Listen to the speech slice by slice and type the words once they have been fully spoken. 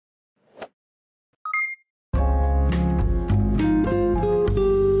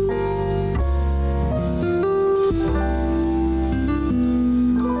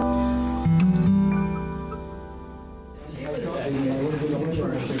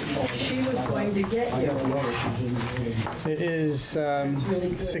She was going to get you. It is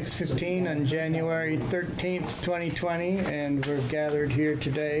 6:15 on January 13th, 2020, and we're gathered here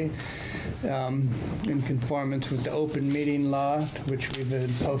today in conformance with the open meeting law, which we've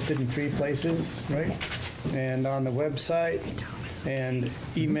been posted in 3 places, right? And on the website, and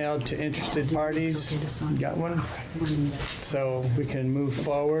emailed to interested parties. Got one? So we can move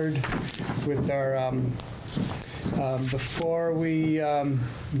forward with our, before we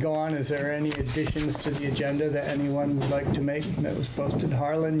go on, is there any additions to the agenda that anyone would like to make that was posted?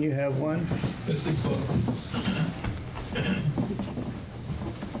 Harlan, you have one? This is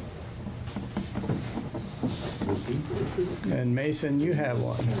And Mason, you have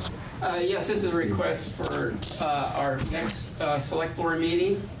one. Yes, this is a request for our next select board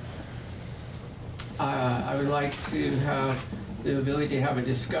meeting. I would like to have the ability to have a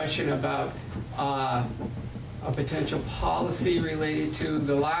discussion about a potential policy related to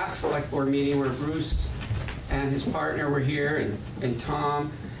the last select board meeting where Bruce and his partner were here, and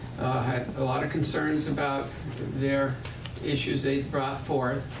Tom had a lot of concerns about their issues they brought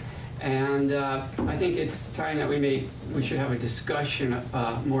forth. And I think it's time that we should have a discussion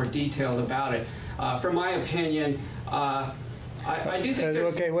more detailed about it. From my opinion, I do think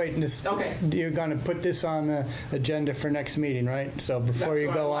there's... Okay, wait. Okay. You're going to put this on the agenda for next meeting, right? So before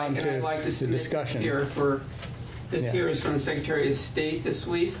you go on to the discussion. This here is from the Secretary of State this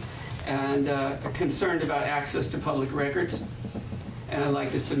week, and concerned about access to public records. And I'd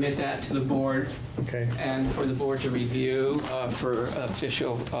like to submit that to the board. Okay. And for the board to review for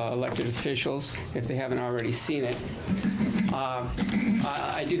elected officials, if they haven't already seen it.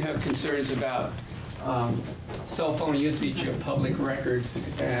 I do have concerns about cell phone usage of public records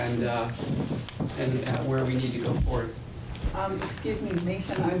and where we need to go forward. Excuse me,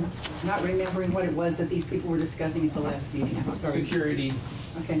 Mason, I'm not remembering what it was that these people were discussing at the last meeting. I'm sorry. Security.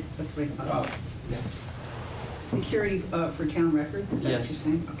 Okay, that's what I thought. Yes. Security for town records, is that Yes. what you're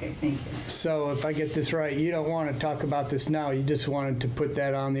saying? Okay, thank you. So if I get this right, you don't want to talk about this now, you just wanted to put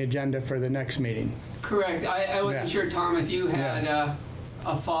that on the agenda for the next meeting. Correct. I wasn't sure, Tom, if you had a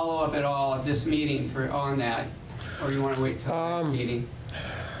follow-up at all at this meeting on that, or you want to wait till the next meeting?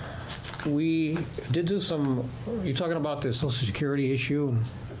 We did do some, you're talking about the Social Security issue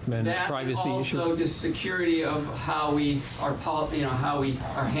and that privacy issue? Also the security of how we are, how we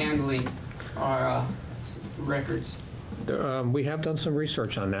are handling our records. We have done some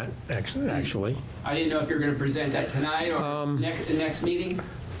research on that, actually. I didn't know if you're going to present that tonight or the next meeting.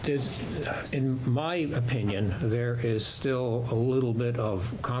 In my opinion, there is still a little bit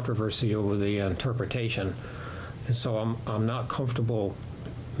of controversy over the interpretation, and so I'm not comfortable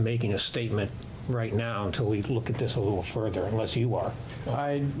making a statement right now until we look at this a little further, unless you are.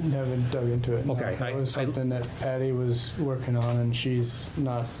 I haven't dug into it. Okay. No. It was something that Patty was working on, and she's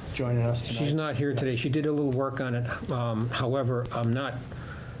not joining us tonight. She's not here today. She did a little work on it. However, I'm not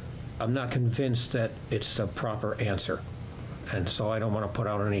convinced that it's the proper answer, and so I don't want to put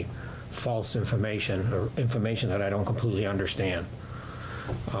out any false information or information that I don't completely understand.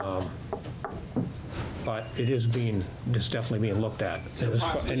 But it is definitely being looked at. So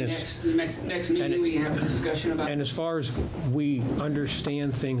possibly next meeting we can have a discussion about. And as far as we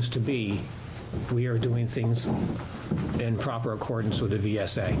understand things to be, we are doing things in proper accordance with the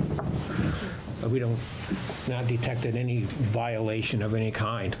VSA. We not detected any violation of any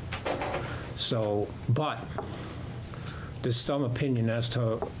kind. So, but there's some opinion as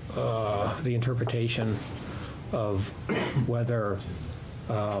to the interpretation of whether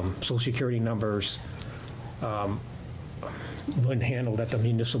Social Security numbers when handled at the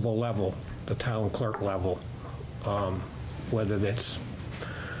municipal level, the town clerk level, whether that's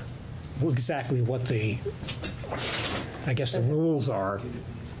exactly what the rules are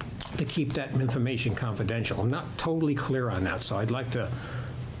to keep that information confidential. I'm not totally clear on that, so I'd like to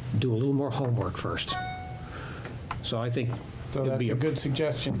do a little more homework first. So I think so that's a good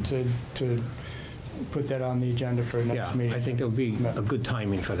suggestion to put that on the agenda for next meeting. I think it would be a good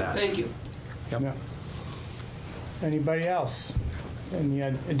timing for that. Thank you. Yep. Yeah. Anybody else? Any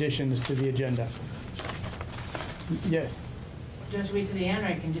additions to the agenda? Yes. Do you have to wait to the end, or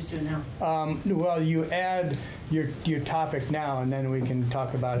I can just do it now? Well, you add your topic now, and then we can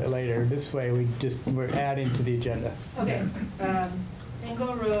talk about it later. This way, we're adding to the agenda. Okay.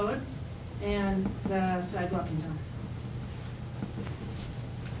 Engel Road and the sidewalk in town.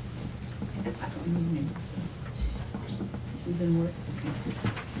 Susan Worth.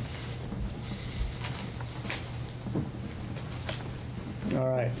 All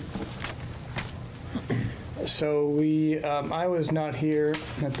right. So I was not here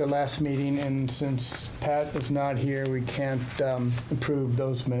at the last meeting, and since Pat was not here, we can't approve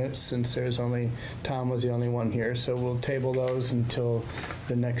those minutes since Tom was the only one here. So we'll table those until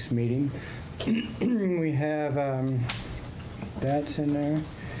the next meeting. We have, that's in there.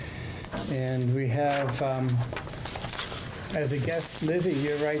 And we have, as a guest, Lizzie,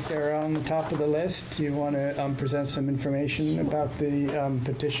 you're right there on the top of the list. Do you want to present some information about the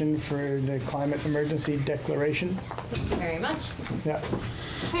petition for the climate emergency declaration? Yes, thank you very much. Yeah.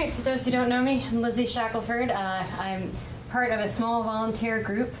 All right, for those who don't know me, I'm Lizzie Shackelford. I'm part of a small volunteer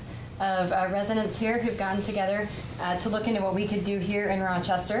group of residents here who've gotten together to look into what we could do here in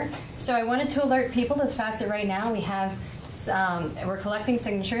Rochester. So I wanted to alert people to the fact that right now we're collecting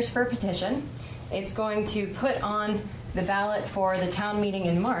signatures for a petition. It's going to put on the ballot for the town meeting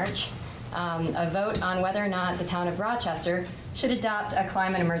in March, a vote on whether or not the town of Rochester should adopt a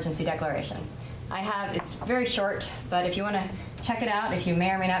climate emergency declaration. It's very short, but if you want to check it out, if you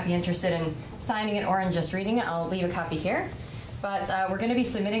may or may not be interested in signing it or in just reading it, I'll leave a copy here. But we're going to be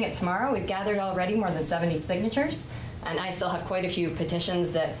submitting it tomorrow. We've gathered already more than 70 signatures, and I still have quite a few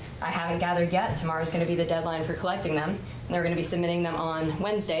petitions that I haven't gathered yet. Tomorrow's going to be the deadline for collecting them, and they're going to be submitting them on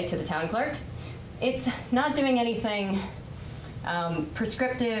Wednesday to the town clerk. It's not doing anything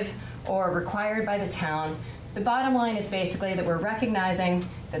prescriptive or required by the town. The bottom line is basically that we're recognizing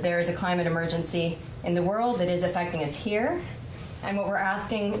that there is a climate emergency in the world that is affecting us here. And what we're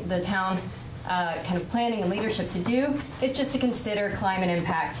asking the town kind of planning and leadership to do is just to consider climate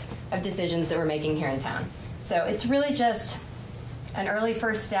impact of decisions that we're making here in town. So it's really just an early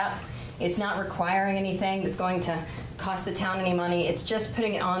first step. It's not requiring anything that's going to cost the town any money. It's just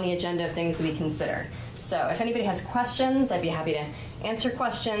putting it on the agenda of things that we consider. So if anybody has questions, I'd be happy to answer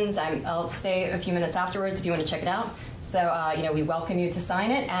questions. I'll stay a few minutes afterwards if you want to check it out. So, we welcome you to sign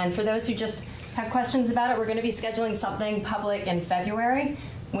it. And for those who just have questions about it, we're going to be scheduling something public in February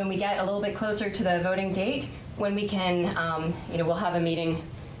when we get a little bit closer to the voting date, when we can, we'll have a meeting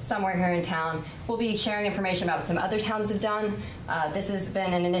somewhere here in town. We'll be sharing information about what some other towns have done. This has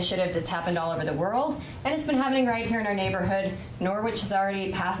been an initiative that's happened all over the world, and it's been happening right here in our neighborhood. Norwich has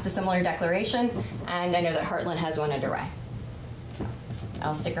already passed a similar declaration, and I know that Heartland has one underway.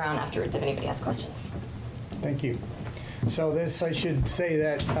 I'll stick around afterwards if anybody has questions. Thank you. So I should say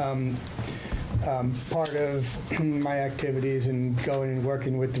that part of my activities in going and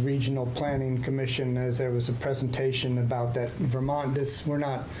working with the Regional Planning Commission, as there was a presentation about that Vermont, we're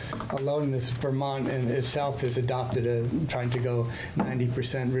not alone in this. Vermont in itself has adopted trying to go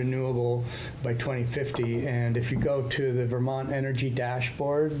 90% renewable by 2050. And if you go to the Vermont Energy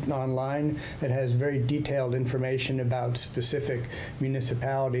Dashboard online, it has very detailed information about specific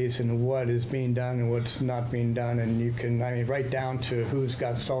municipalities and what is being done and what's not being done. And you can, right down to who's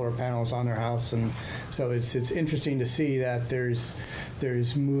got solar panels on their house. And so it's interesting to see that there's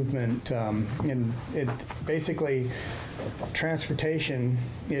movement, and it basically transportation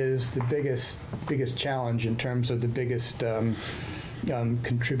is the biggest challenge in terms of the biggest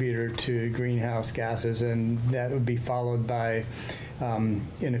contributor to greenhouse gases, and that would be followed by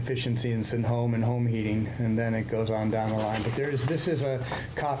inefficiencies in home heating, and then it goes on down the line. But this is a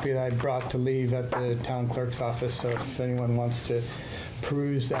copy that I brought to leave at the town clerk's office, so if anyone wants to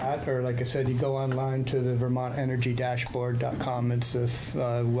peruse that, or like I said, you go online to the vermontenergydashboard.com. It's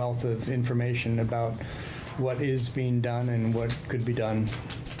a wealth of information about what is being done and what could be done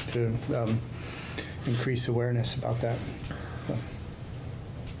to increase awareness about that. So,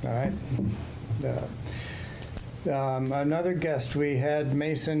 all right. Another guest, we had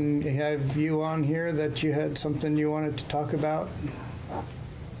Mason. Have you on here that you had something you wanted to talk about?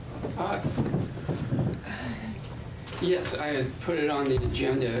 Yes, I had put it on the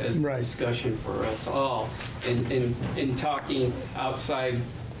agenda as a discussion for us all in talking outside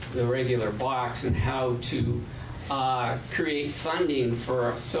the regular box and how to create funding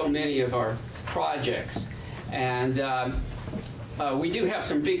for so many of our projects. And we do have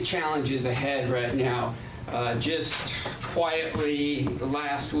some big challenges ahead right now. Just quietly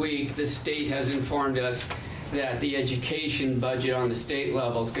last week, the state has informed us that the education budget on the state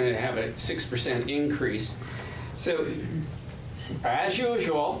level is going to have a 6% increase. So, as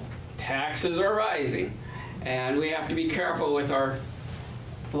usual, taxes are rising, and we have to be careful with our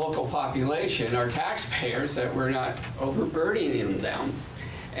local population, our taxpayers, that we're not overburdening them.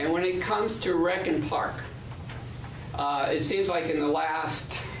 And when it comes to Rec and Park, it seems like in the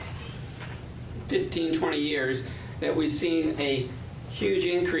last 15, 20 years that we've seen a huge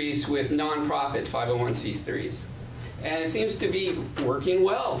increase with nonprofits, 501c3s. And it seems to be working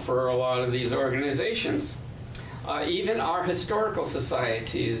well for a lot of these organizations. Even our historical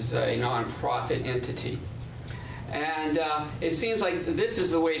society is a nonprofit entity. And it seems like this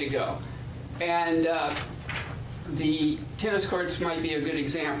is the way to go. And the tennis courts might be a good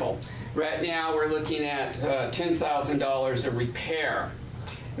example. Right now, we're looking at $10,000 a repair.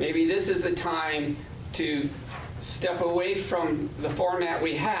 Maybe this is the time to step away from the format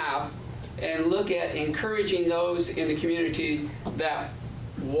we have and look at encouraging those in the community that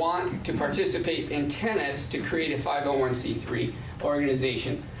want to participate in tennis to create a 501c3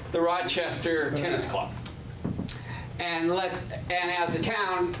 organization, the Rochester Tennis Club. And as a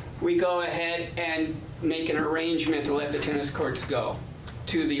town, we go ahead and make an arrangement to let the tennis courts go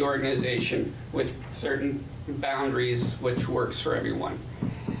to the organization with certain boundaries which works for everyone.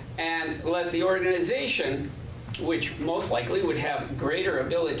 And let the organization, which most likely would have greater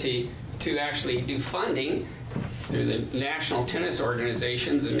ability to actually do funding through the national tennis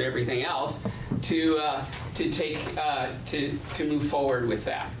organizations and everything else, to move forward with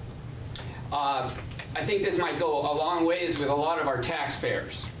that. I think this might go a long ways with a lot of our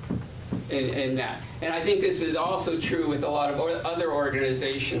taxpayers in that. And I think this is also true with a lot of other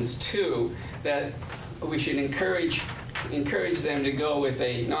organizations too, that we should encourage them to go with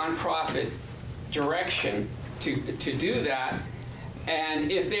a nonprofit direction to do that.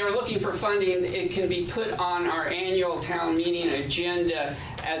 And if they are looking for funding, it can be put on our annual town meeting agenda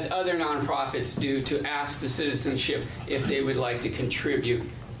as other nonprofits do, to ask the citizenship if they would like to contribute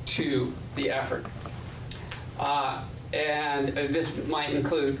to the effort. And this might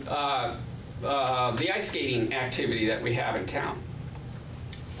include the ice skating activity that we have in town.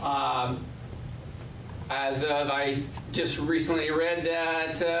 I just recently read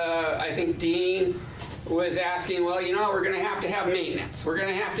that I think Dean was asking, well, you know, we're going to have maintenance. We're going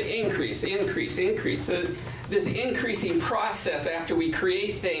to have to increase. So this increasing process after we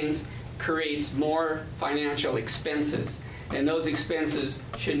create things creates more financial expenses. And those expenses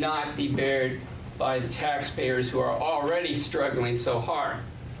should not be bared by the taxpayers who are already struggling so hard.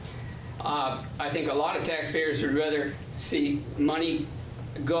 I think a lot of taxpayers would rather see money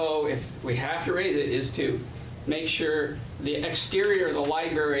go, if we have to raise it, is to make sure the exterior of the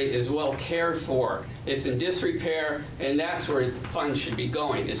library is well cared for. It's in disrepair, and that's where funds should be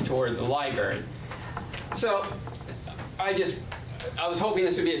going, is toward the library. So I was hoping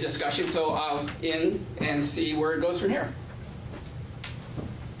this would be a discussion, so I'll in and see where it goes from here.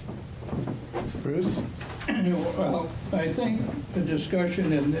 Bruce? Well, I think the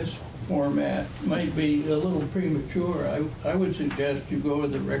discussion in this format might be a little premature. I would suggest you go to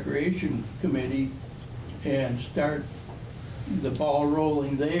the Recreation Committee and start the ball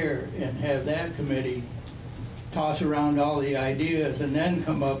rolling there and have that committee toss around all the ideas and then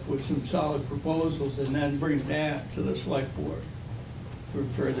come up with some solid proposals and then bring that to the select board for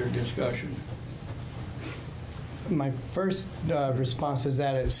further discussion. My first response is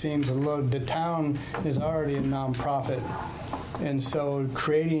that it seems the town is already a nonprofit, and so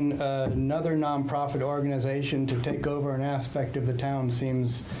creating another nonprofit organization to take over an aspect of the town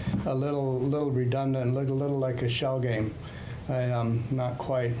seems a little redundant, a little like a shell game. I'm not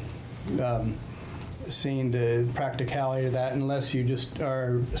quite seeing the practicality of that, unless you just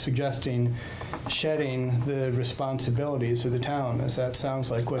are suggesting shedding the responsibilities of the town, as that sounds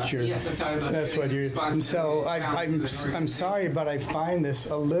like what you're. Yes, I'm talking about that's what you're. So I'm sorry, but I find this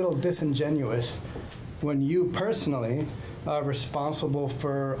a little disingenuous when you personally are responsible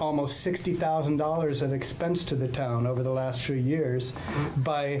for almost $60,000 of expense to the town over the last few years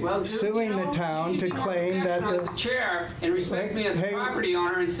by suing the town to claim that the chair and respect me as a property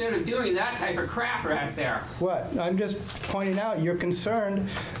owner instead of doing that type of crap right there. What? I'm just pointing out you're concerned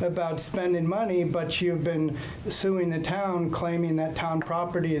about spending money, but you've been suing the town claiming that town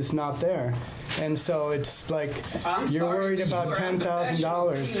property is not there. And so it's like you're worried about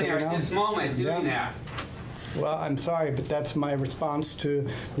 $10,000. At this moment doing that. Well, I'm sorry, but that's my response to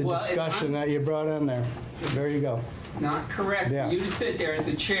the discussion that you brought in there. There you go. Not correct. Yeah. You to sit there as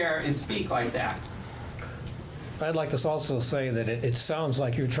a chair and speak like that. I'd like to also say that it sounds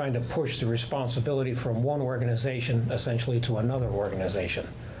like you're trying to push the responsibility from one organization essentially to another organization,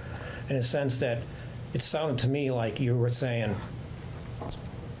 in a sense that it sounded to me like you were saying,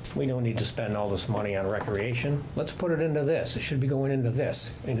 we don't need to spend all this money on recreation. Let's put it into this. It should be going into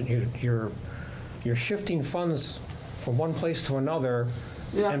this. And you're shifting funds from one place to another,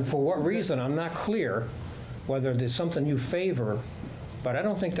 and for what reason, I'm not clear, whether there's something you favor, but I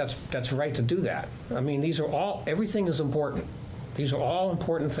don't think that's right to do that. I mean, everything is important. These are all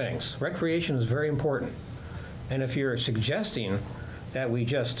important things. Recreation is very important. And if you're suggesting that we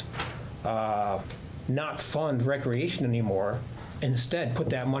just not fund recreation anymore, instead put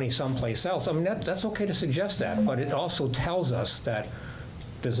that money someplace else, I mean, that's okay to suggest that, but it also tells us that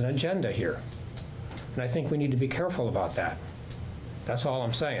there's an agenda here. And I think we need to be careful about that. That's all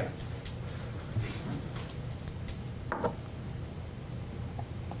I'm saying.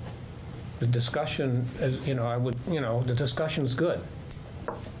 The discussion, is, the discussion's good.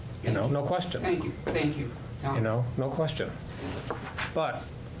 No question. Thank you, Tom. No question. But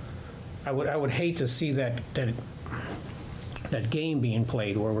I would hate to see that game being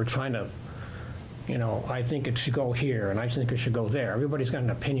played where we're trying to, I think it should go here and I think it should go there. Everybody's got an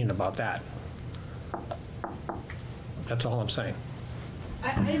opinion about that. That's all I'm saying.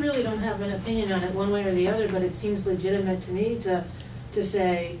 I really don't have an opinion on it one way or the other, but it seems legitimate to me to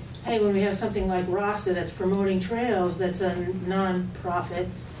say, hey, when we have something like Rochester that's promoting trails, that's a nonprofit,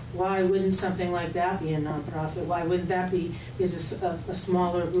 why wouldn't something like that be a nonprofit? Why wouldn't that be, is a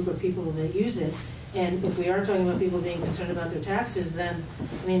smaller group of people that use it? And if we are talking about people being concerned about their taxes, then,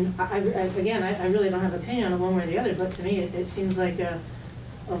 I mean, I really don't have an opinion on it one way or the other, but to me, it seems like a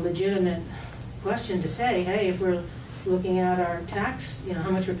legitimate question to say, hey, if we're looking at our tax, how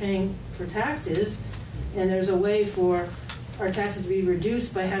much we're paying for taxes, and there's a way for our taxes to be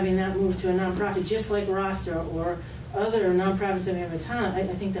reduced by having that moved to a nonprofit, just like Rochester or other nonprofits that we have in town. I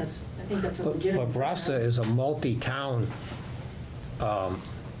think that's a legitimate. But Rochester is a multi-town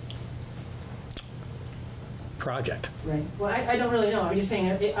project. Right. Well, I don't really know. I'm just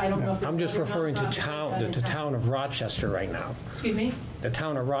saying I don't know if. I'm just referring to the town of Rochester right now. Excuse me? The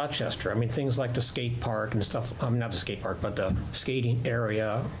town of Rochester. I mean, things like the skate park and stuff. Not the skate park, but the skating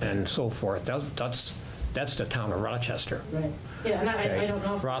area and so forth. That's the town of Rochester. Right. Yeah, and I don't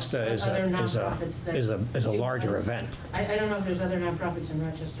know if Rochester is other nonprofits that a larger event. I don't know if there's other nonprofits in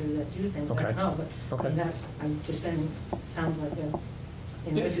Rochester that do things. Okay. I don't know, but Okay. that, I'm just saying, sounds like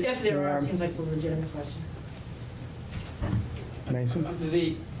if there are, it seems like a legitimate question. Mason?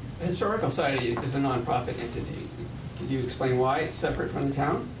 The Historical Society is a nonprofit entity. Could you explain why it's separate from the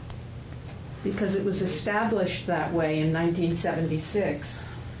town? Because it was established that way in 1976.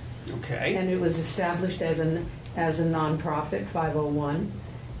 Okay. And it was established as a nonprofit, 501.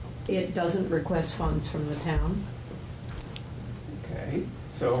 It doesn't request funds from the town. Okay.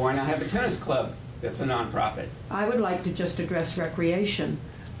 So why not have a tennis club that's a nonprofit? I would like to just address recreation.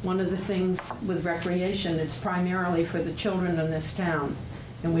 One of the things with recreation, it's primarily for the children in this town,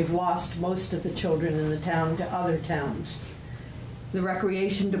 and we've lost most of the children in the town to other towns. The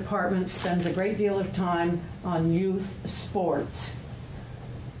recreation department spends a great deal of time on youth sports.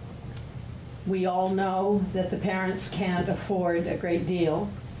 We all know that the parents can't afford a great deal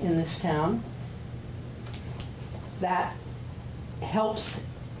in this town. That helps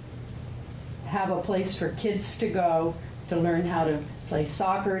have a place for kids to go to learn how to play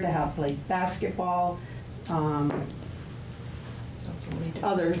soccer, to have play basketball,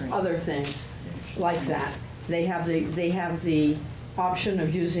 other things like that. They have the option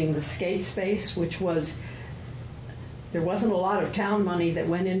of using the skate space, which was, there wasn't a lot of town money that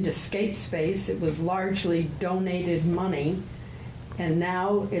went into skate space. It was largely donated money, and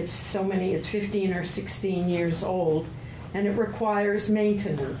now it's 15 or 16 years old, and it requires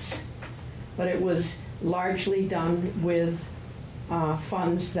maintenance. But it was largely done with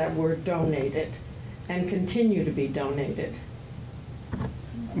funds that were donated and continue to be donated.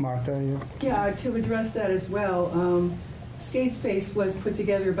 Martha, you? Yeah, to address that as well, Skate Space was put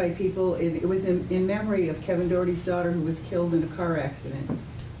together by people, it was in memory of Kevin Doherty's daughter who was killed in a car accident.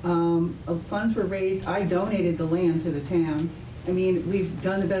 Funds were raised, I donated the land to the town. I mean, we've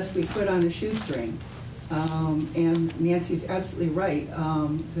done the best we could on a shoestring. And Nancy's absolutely right.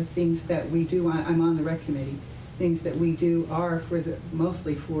 The things that we do, I'm on the rec committee, things that we do are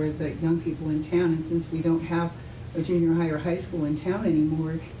mostly for the young people in town, and since we don't have a junior high or high school in town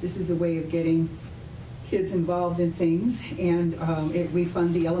anymore, this is a way of getting kids involved in things, and we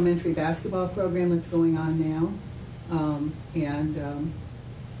fund the elementary basketball program that's going on now,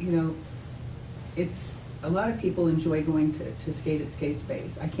 you know, it's a lot of people enjoy going to skate at Skate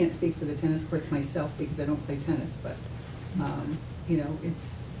Space. I can't speak for the tennis courts myself because I don't play tennis, but you know,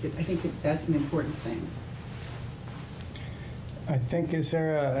 I think that's an important thing. I think, is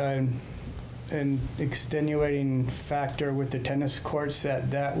there an extenuating factor with the tennis courts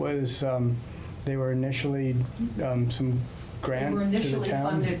that was, they were initially some grant to the town? They were initially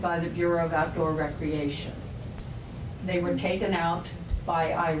funded by the Bureau of Outdoor Recreation. They were taken out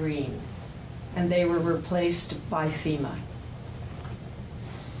by Irene, and they were replaced by FEMA.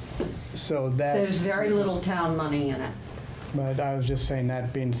 So there's very little town money in it. But I was just saying,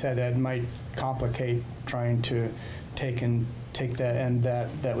 that being said, that might complicate trying to take that end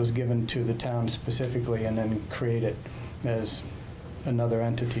that was given to the town specifically and then create it as another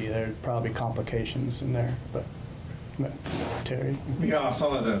entity. There are probably complications in there, but. But, Terry? Yeah,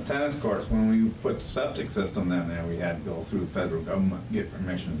 some of the tennis courts, when we put the septic system down there, we had to go through the federal government, to get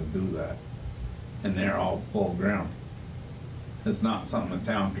permission to do that. And they're all full ground. It's not something the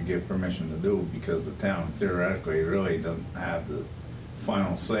town could give permission to do because the town theoretically really doesn't have the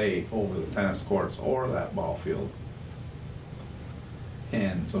final say over the tennis courts or that ball field.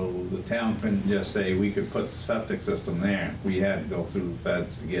 And so the town couldn't just say we could put the septic system there. We had to go through the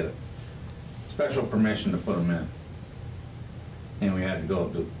feds to get it. Special permission to put them in. And we had to go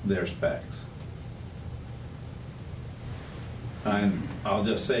to their specs. And I'll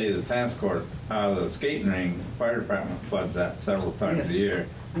just say the tennis court, the skating ring, fire department floods that several times Yes. a year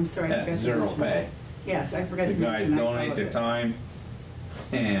I'm sorry. I forgot at to zero mention that. pay. Yes, I forgot The to guys mention that. donate their time,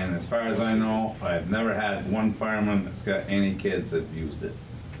 and as far as I know, I've never had one fireman that's got any kids that used it.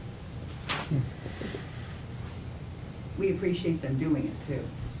 We appreciate them doing it too.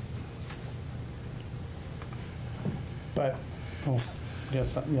 But, oh,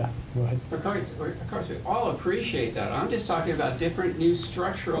 yes, yeah, go ahead. Of course, we all appreciate that. I'm just talking about different new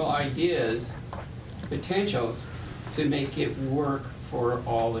structural ideas, potentials to make it work for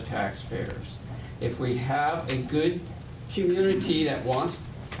all the taxpayers. If we have a good community that wants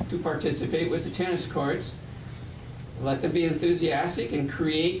to participate with the tennis courts, let them be enthusiastic and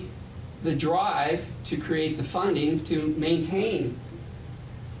create the drive to create the funding to maintain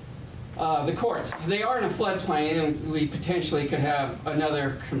the courts. They are in a floodplain, and we potentially could have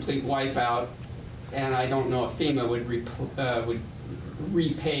another complete wipeout, and I don't know if FEMA would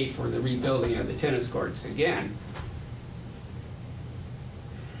repay for the rebuilding of the tennis courts again.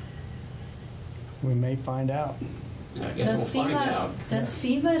 We may find out. I guess we'll find out. Does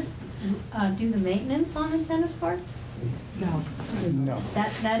FEMA do the maintenance on the tennis courts? No. No.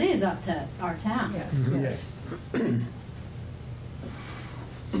 That is up to our town. Yes.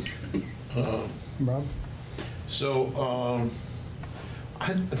 Rob? So,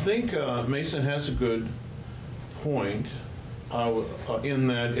 I think Mason has a good point in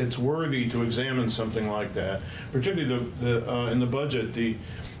that it's worthy to examine something like that. Particularly in the budget, the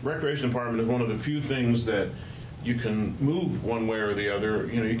Recreation Department is one of the few things that you can move one way or the other.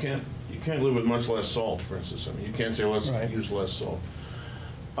 You know, you can't live with much less salt, for instance. I mean, you can't say let's use less salt.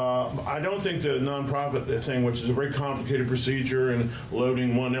 I don't think the nonprofit thing, which is a very complicated procedure and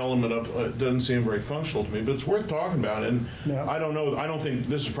loading one element up, doesn't seem very functional to me, but it's worth talking about. And I don't know, I don't think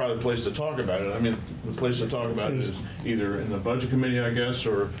this is probably the place to talk about it. I mean, the place to talk about it is either in the budget committee, I guess,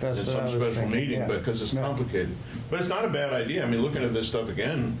 or in some special meeting, because it's complicated. But it's not a bad idea. I mean, looking at this stuff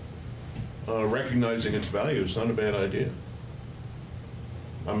again, recognizing its value, it's not a bad idea.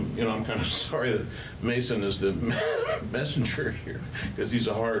 I'm kind of sorry that Mason is the messenger here, because he's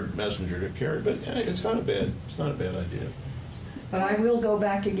a hard messenger to carry. But yeah, it's not a bad idea. But I will go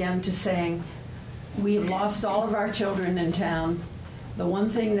back again to saying we've lost all of our children in town. The one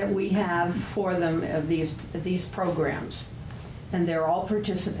thing that we have for them of these programs, and they're all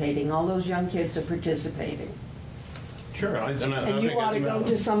participating. All those young kids are participating. Sure, and you ought to go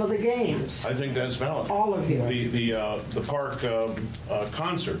to some of the games. I think that's valid. All of you. The park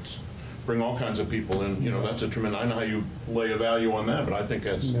concerts bring all kinds of people in. You know, that's a tremendous. I know how you lay a value on that, but I think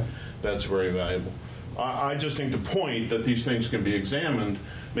that's very valuable. I just think the point that these things can be examined,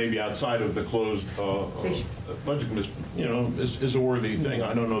 maybe outside of the closed budget committee, is a worthy thing.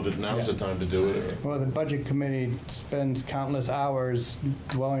 I don't know that now's the time to do it. Well, the budget committee spends countless hours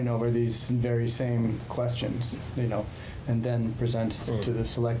dwelling over these very same questions, and then presents to the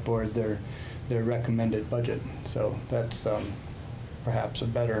select board their recommended budget. So that's perhaps a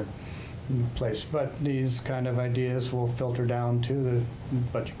better place. But these kind of ideas will filter down to the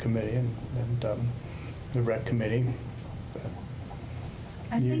budget committee and the rec committee.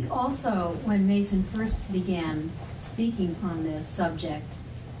 I think also when Mason first began speaking on this subject,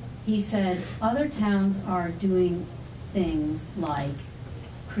 he said other towns are doing things like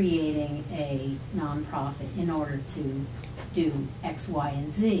creating a nonprofit in order to do X, Y,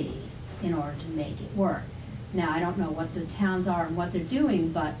 and Z in order to make it work. Now, I don't know what the towns are and what they're doing,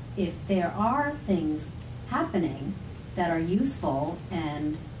 but if there are things happening that are useful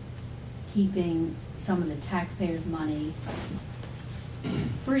and keeping some of the taxpayers' money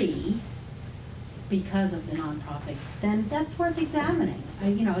free because of the nonprofits, then that's worth examining.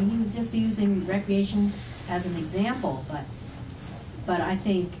 He was just using recreation as an example, but I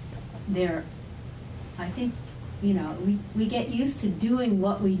think we get used to doing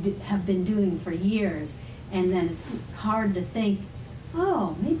what we have been doing for years, and then it's hard to think,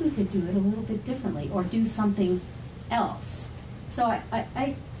 oh, maybe we could do it a little bit differently or do something else. So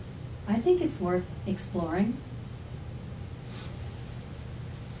I think it's worth exploring.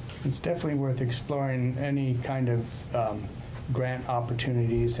 it's definitely worth exploring any kind of grant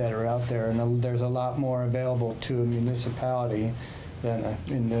opportunities that are out there, and there's a lot more available to a municipality than,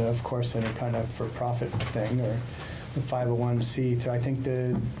 of course, any kind of for-profit thing or the 501c3. I think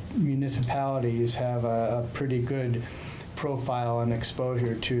the municipalities have a pretty good profile and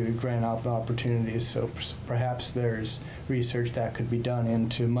exposure to grant opportunities, so perhaps there's research that could be done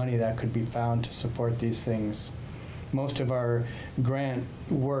into money that could be found to support these things. Most of our grant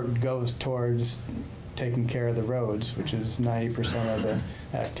work goes towards taking care of the roads, which is 90% of the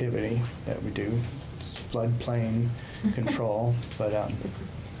activity that we do. It's floodplain control, but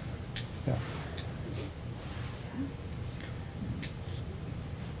yeah.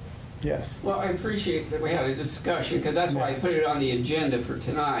 Yes. Well, I appreciate that we had a discussion, because that's why I put it on the agenda for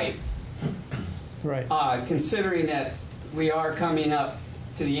tonight. Right. Considering that we are coming up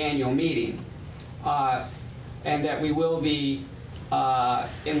to the annual meeting, and that we will be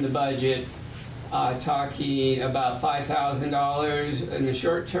in the budget talking about $5,000 in the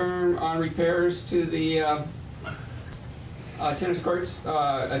short term on repairs to the tennis courts,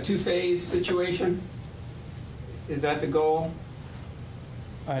 a two-phase situation. Is that the goal?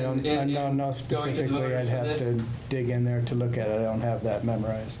 I don't know specifically. I'd have to dig in there to look at it. I don't have that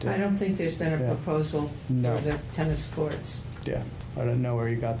memorized. I don't think there's been a proposal No. for the tennis courts. Yeah, I don't know where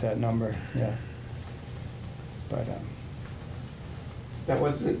you got that number. Yeah, but That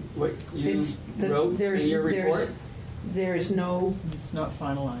wasn't what you It's wrote in your report? There's no, It's not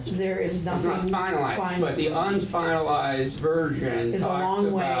finalized. there is It's nothing. not finalized, but the unfinalized version is a talks long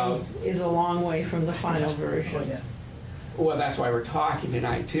about... is a long way from the final version. Yeah. Well, that's why we're talking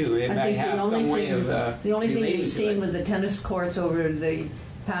tonight, too. It I might think have the only some way thing, of the only thing relating you've to seen it. with the tennis courts over the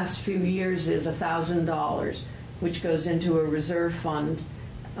past few years is $1,000, which goes into a reserve fund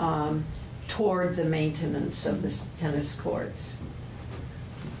toward the maintenance of the tennis courts.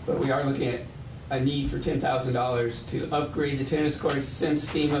 But we are looking at a need for $10,000 to upgrade the tennis courts since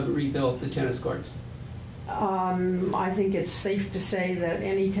FEMA rebuilt the tennis courts. I think it's safe to say that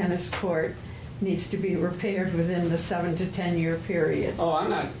any tennis court needs to be repaired within the 7 to 10 year period. Oh,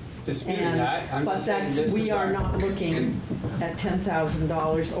 I'm not disputing that. I'm But just saying this we is are our- not looking at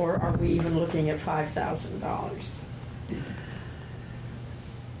 $10,000, or are we even looking at $5,000?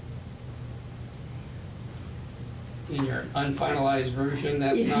 In your unfinalized version,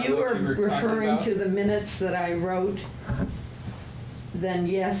 that's not If you what are you were talking referring about? to the minutes that I wrote, then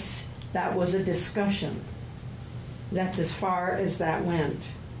yes, that was a discussion. That's as far as that went.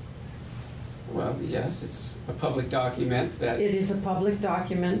 Well, yes, it's a public document that... It is a public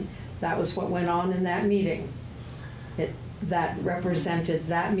document. That was what went on in that meeting. That represented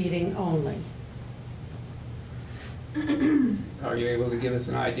that meeting only. Are you able to give us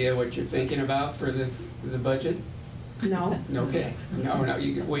an idea what you're thinking about for the budget? No? Okay. No,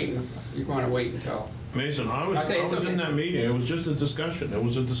 you can wait. You want to wait until... Mason, I was Okay, it's okay. in that meeting. It was just a discussion. It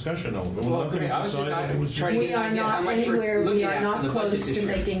was a discussion element. It was Well, nothing great. I was just decided. It was trying to We get an are idea how not much we're anywhere, we looking are at not for the budget close this to year.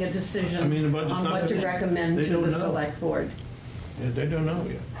 making a I mean, decision the budget's on not what to finished. recommend They to don't the know. select board. Yeah, they don't know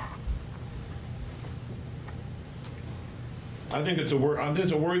yet. I think it's a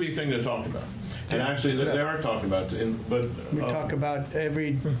worthy thing to talk about. And actually, they are talking about it. But we talk about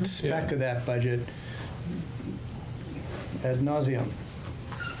every speck of that budget ad nauseum.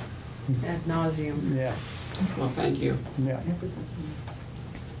 Ad nauseum. Yeah, Well, thank you. yeah. All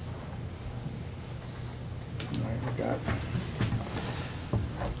right, we got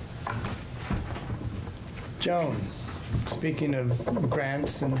Joan. Speaking of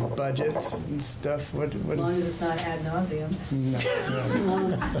grants and budgets and stuff, what? As long as it's not ad nauseum.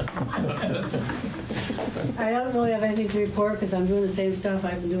 No. I don't really have anything to report because I'm doing the same stuff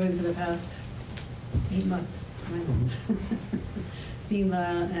I've been doing for the past 8 months. 9 months.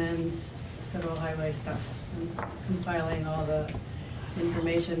 FEMA and federal highway stuff. I'm compiling all the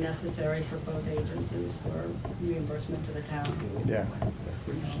information necessary for both agencies for reimbursement to the town. Yeah.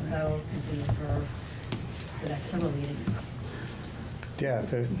 So that'll continue for the next several meetings. Yeah,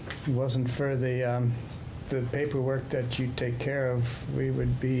 if it wasn't for the paperwork that you take care of, we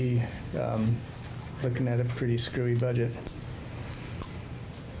would be looking at a pretty screwy budget.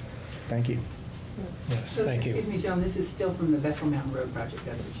 Thank you. Yes, So, thank you. excuse me, Joan, this is still from the Bethel Mountain Road project,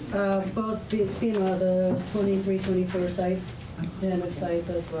 that's what you meant? Both FEMA, the 23, 24 sites, damaged sites,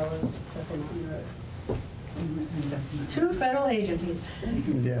 as well as Bethel Mountain Road. 2 federal agencies.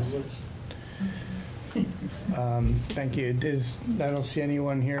 Yes. Thank you. I don't see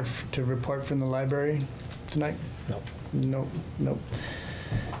anyone here to report from the library tonight? No. Nope.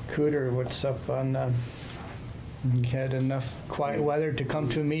 Cooter, what's up on, you had enough quiet weather to come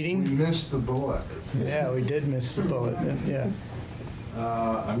to a meeting? We missed the bullet. Yeah, we did miss the bullet, yeah.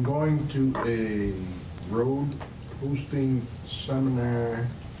 I'm going to a road hosting seminar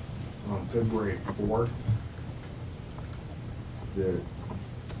on February 4th that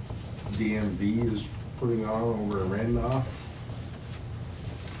DMV is putting on over in Randolph.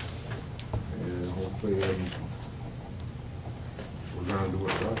 And hopefully we're gonna do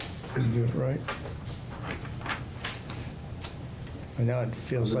it right. Do it right. I know it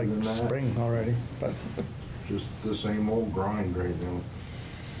feels Other like than that- spring already, but Just the same old grind right now.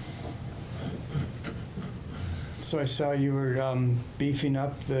 so I saw you were beefing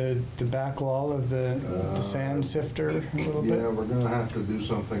up the back wall of the sand sifter a little Yeah, bit. we're gonna have to do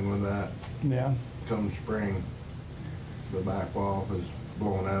something with that Yeah. come spring. The back wall is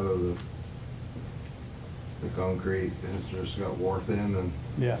blown out of the concrete, and it's just got wore thin and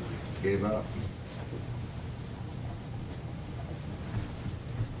Yeah. gave up.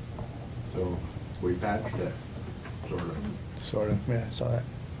 So we patched it, sort of. Sort of. Yeah, I saw that.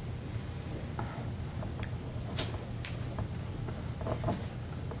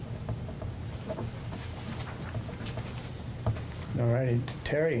 All righty,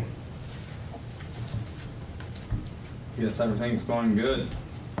 Terry. Yes, everything's going good.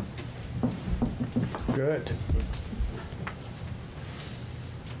 Good.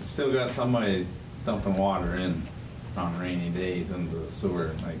 Still got somebody dumping water in on rainy days into the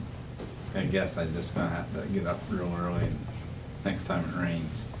sewer. Like, I guess I'm just gonna have to get up real early and next time it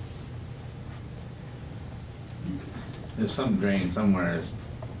rains. There's some drain somewhere.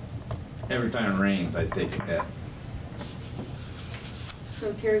 Every time it rains, I take a hit.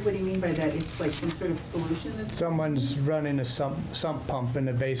 So Terry, what do you mean by that? It's like some sort of pollution that's... Someone's running a sump pump in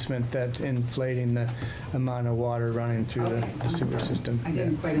the basement that's inflating the amount of water running through Okay, the I'm sewer sorry. system. I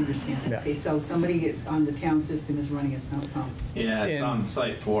didn't quite understand that. Yeah. Okay, so somebody on the town system is running a sump pump. Yeah, it's And- on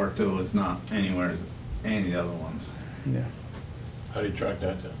site 4 too. It's not anywhere, any of the other ones. Yeah. How do you track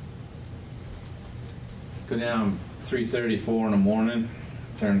that down? Go down 3:34 in the morning,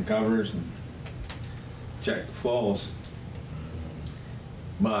 turn covers and check the flows.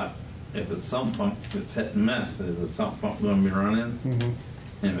 But if it's sump pump, it's hit and miss. Is the sump pump gonna be running? Mhm.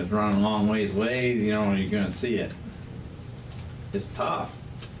 And if it's running a long ways away, you know, you're gonna see it. It's tough.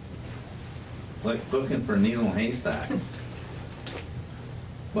 It's like looking for a needle in a haystack.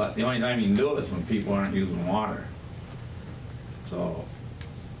 But the only time you can do it is when people aren't using water. So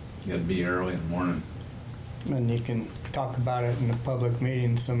you gotta be early in the morning. And you can talk about it in a public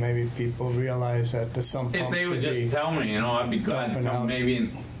meeting, so maybe people realize that the sump If pump they would should just be tell me, you know, I'd be glad to dumping come out.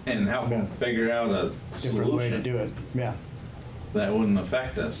 maybe and help them figure out a different way to solution do it. Yeah. that wouldn't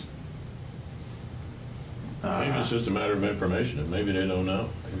affect us. Maybe it's just a matter of information, and maybe they don't know.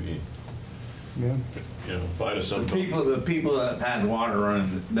 Maybe, Yeah. you know, find us something. The people that have had water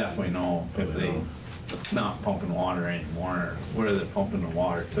running definitely know if They they know. not pumping water anymore, or where they're pumping the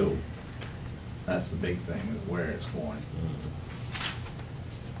water to. That's the big thing, is where it's going.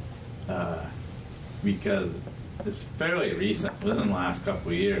 Because it's fairly recent, within the last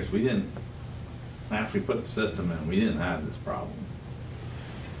couple of years, we didn't, after we put the system in, we didn't have this problem.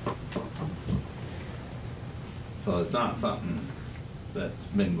 So it's not something that's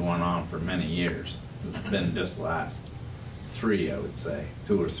been going on for many years. It's been just the last 3, I would say,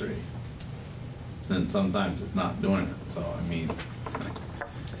 2 or 3. Then sometimes it's not doing it, so I mean,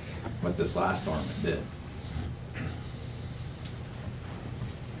 but this last storm it did.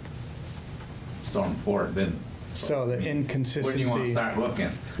 Storm 4 it didn't. So the I mean, inconsistency. Where do you want to start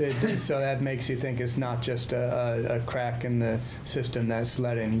looking? So that makes you think it's not just a crack in the system that's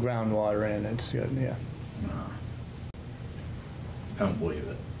letting groundwater in. It's good, yeah. No. I don't believe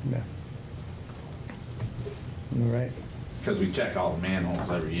it. Yeah. All right. Because we check all the manholes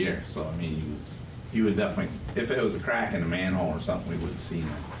every year, so I mean, you would definitely, if it was a crack in the manhole or something, we would have seen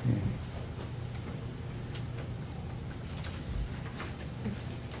it.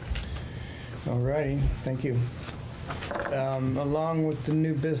 All righty, thank you. Along with the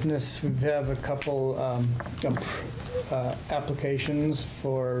new business, we have a couple applications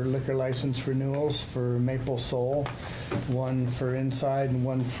for liquor license renewals for Maple Soul. One for inside and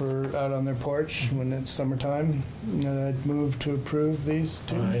one for out on their porch when it's summertime. And I'd move to approve these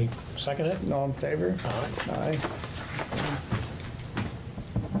two. I second it. All in favor? Aye. Aye.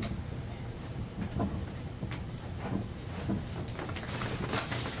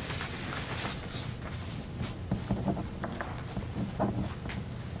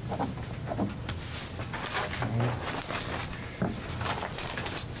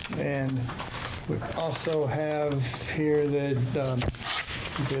 And we also have here the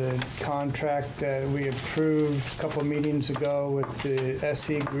contract that we approved a couple meetings ago with the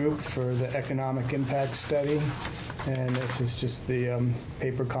SE Group for the economic impact study. And this is just the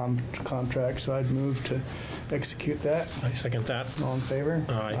paper contract, so I'd move to execute that. I second that. All in favor?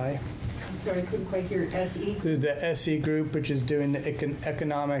 Aye. I'm sorry, I couldn't quite hear SE. The SE group, which is doing the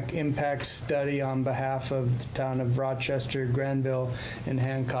economic impact study on behalf of the town of Rochester, Granville, and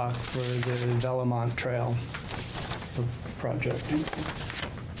Hancock for the Vellamont Trail project.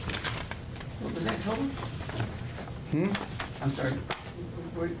 What was that total? I'm sorry.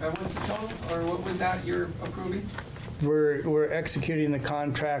 What's the total, or what was that you're approving? We're executing the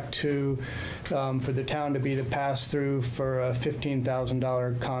contract to, for the town to be the pass-through for a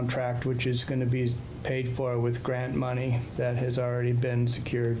 $15,000 contract, which is going to be paid for with grant money that has already been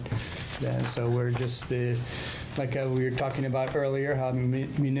secured. And so we're just like we were talking about earlier, how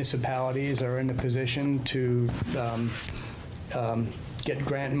municipalities are in a position to get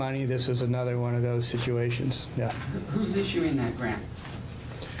grant money. This was another one of those situations. Yeah. Who's issuing that grant?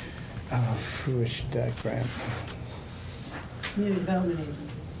 Who issued that grant? Community Development Agency,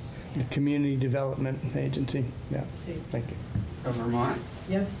 The Community Development Agency. Yeah. state. Thank you. Of Vermont?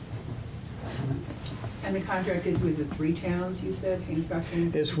 Yes. And the contract is with the 3 towns, you said, Hancock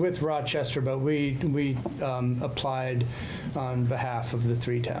and... It's with Rochester, but we applied on behalf of the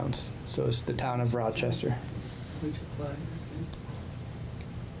 3 towns. So it's the town of Rochester. Which applied.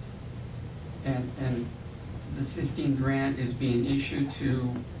 And the 15 grant is being issued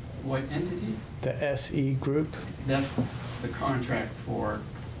to what entity? The SE group. That's the contract for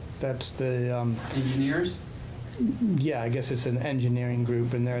That's the, engineers? yeah, I guess it's an engineering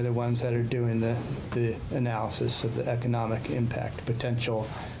group, and they're the ones that are doing the analysis of the economic impact, potential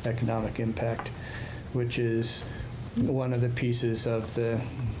economic impact, which is one of the pieces of the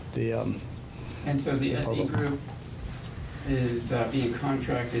And so the SE puzzle. group is being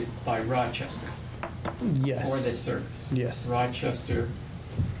contracted by Rochester Yes. for this service? Yes. Rochester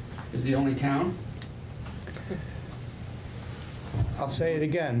is the only town? I'll say it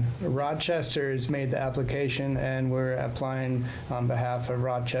again. Rochester has made the application, and we're applying on behalf of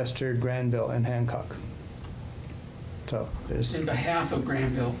Rochester, Granville, and Hancock. So there's, In behalf of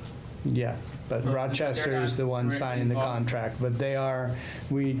Granville? yeah, but But Rochester they're is the not one directly signing the involved. contract, but they are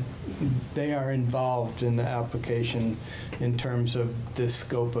involved in the application in terms of the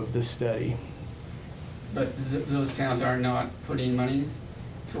scope of the study. But those towns are not putting monies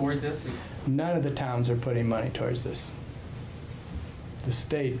toward this? None of the towns are putting money towards this. The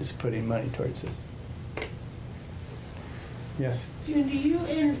state is putting money towards this. Yes? June, do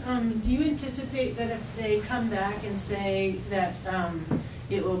you anticipate that if they come back and say that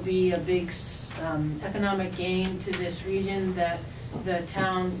it will be a big economic gain to this region, that the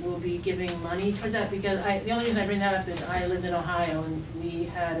town will be giving money towards that? Because the only reason I bring that up is I lived in Ohio, and we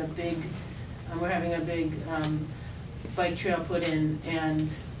had a big, we're having a big bike trail put in,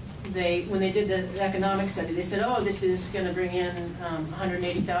 and when they did the economic study, they said, oh, this is going to bring in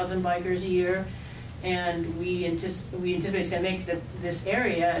 180,000 bikers a year, and we anticipate it's going to make this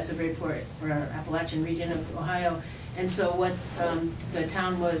area, it's a very poor Appalachian region of Ohio, and so what the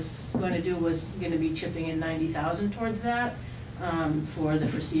town was going to do was going to be chipping in 90,000 towards that for the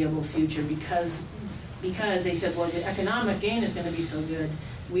foreseeable future, because they said, well, the economic gain is going to be so good,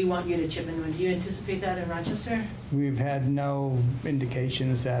 we want you to chip in. Do you anticipate that in Rochester? We've had no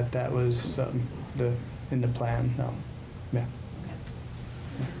indications that that was in the plan, no. Yeah.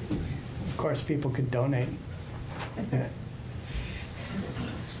 Of course, people could donate. Yeah.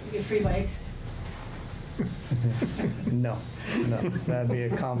 You get free bikes? No, that'd be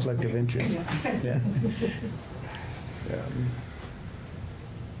a conflict of interest. Yeah.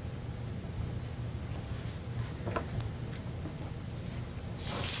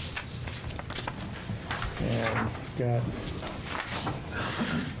 And got,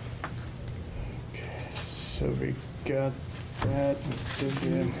 okay, so we got that, did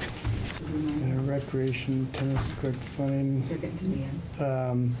the recreation tennis court funding. They're getting to the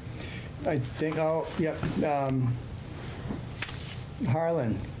end. I think,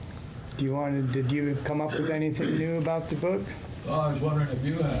 Harlan, did you come up with anything new about the book? Oh, I was wondering if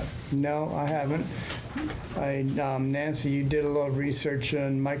you had. No, I haven't. Nancy, you did a little research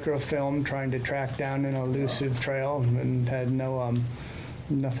on microfilm, trying to track down an elusive trail, and had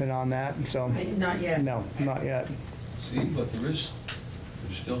nothing on that, so. Not yet. No, not yet. See, but there's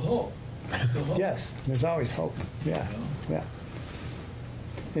still hope. Still hope. Yes, there's always hope, yeah, yeah.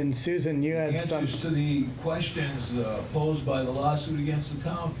 And Susan, you had some. Answers to the questions posed by the lawsuit against the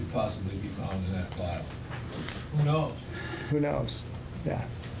town could possibly be found in that file. Who knows? Who knows, yeah.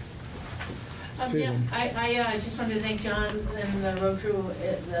 Yeah, Susan. I just wanted to thank John and the road crew.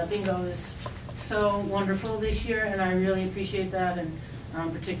 The bingo is so wonderful this year, and I really appreciate that, and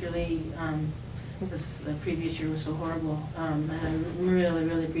particularly the previous year was so horrible. And I really,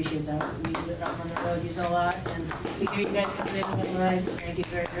 really appreciate that. We did it up on the road, using a lot, and we give you guys something on the rides. Thank you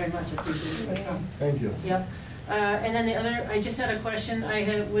very, very much. I appreciate it. Thank you. Yep. And then the other, I just had a question.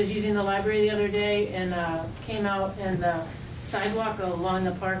 was using the library the other day and came out, and the sidewalk along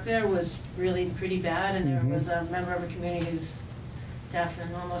the park there was really pretty bad, and there was a member of a community who's deaf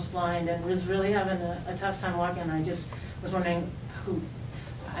and almost blind and was really having a tough time walking. I just was wondering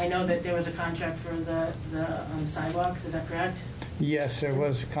I know that there was a contract for the sidewalks, is that correct? Yes, there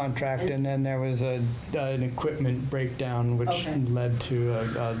was a contract, and then there was an equipment breakdown, which led to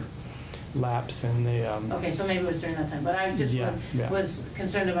a lapse in the... Okay, so maybe it was during that time, but I just was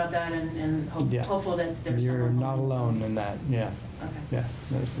concerned about that and hopeful that there's You're someone... not alone in that, yeah. Okay. Yeah,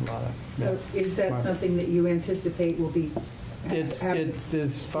 there's a lot of... So is that something that you anticipate will be? It's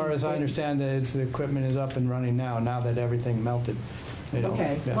as far as I understand it, the equipment is up and running now that everything melted.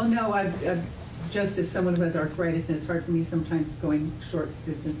 Okay, well, no, I've just as someone who has arthritis, and it's hard for me sometimes going short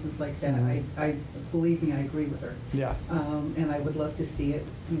distances like that, I believe me, I agree with her. Yeah. And I would love to see it,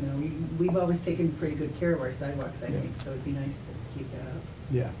 we've always taken pretty good care of our sidewalks, I think, so it'd be nice to keep that up.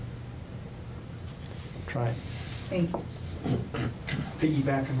 Yeah. Try it. Thank you.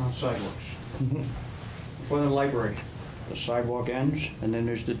 Piggybacking on sidewalks. For the library, the sidewalk ends, and then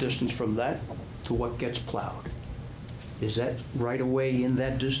there's the distance from that to what gets plowed. Is that right away in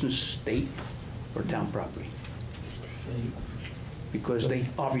that distance state or town property? State. Because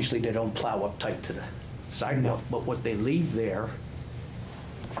obviously they don't plow up tight to the sidewalk, but what they leave there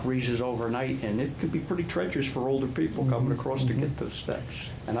freezes overnight, and it could be pretty treacherous for older people coming across to get to the steps.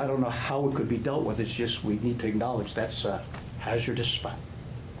 And I don't know how it could be dealt with. It's just we need to acknowledge that's a hazardous spot.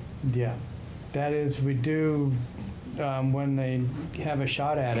 Yeah, that is, we do, when they have a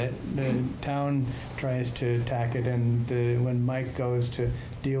shot at it, the town tries to attack it, and when Mike goes to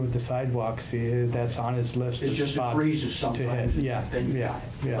deal with the sidewalks, that's on his list It's of just spots it freezes to hit. sometimes. Yeah, Then yeah.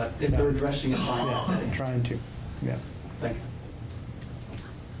 But if they're addressing it, fine. Yeah, trying to, yeah. Thank you.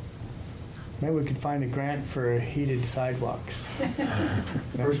 Maybe we could find a grant for heated sidewalks.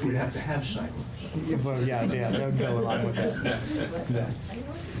 First, we'd have to have sidewalks. Well, yeah, they'll go along with that. Yeah.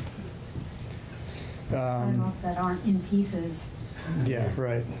 Sidewalks that aren't in pieces. Yeah,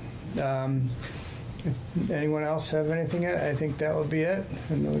 right. Anyone else have anything? I think that will be it.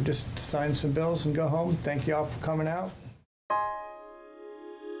 And we'll just sign some bills and go home. Thank you all for coming out.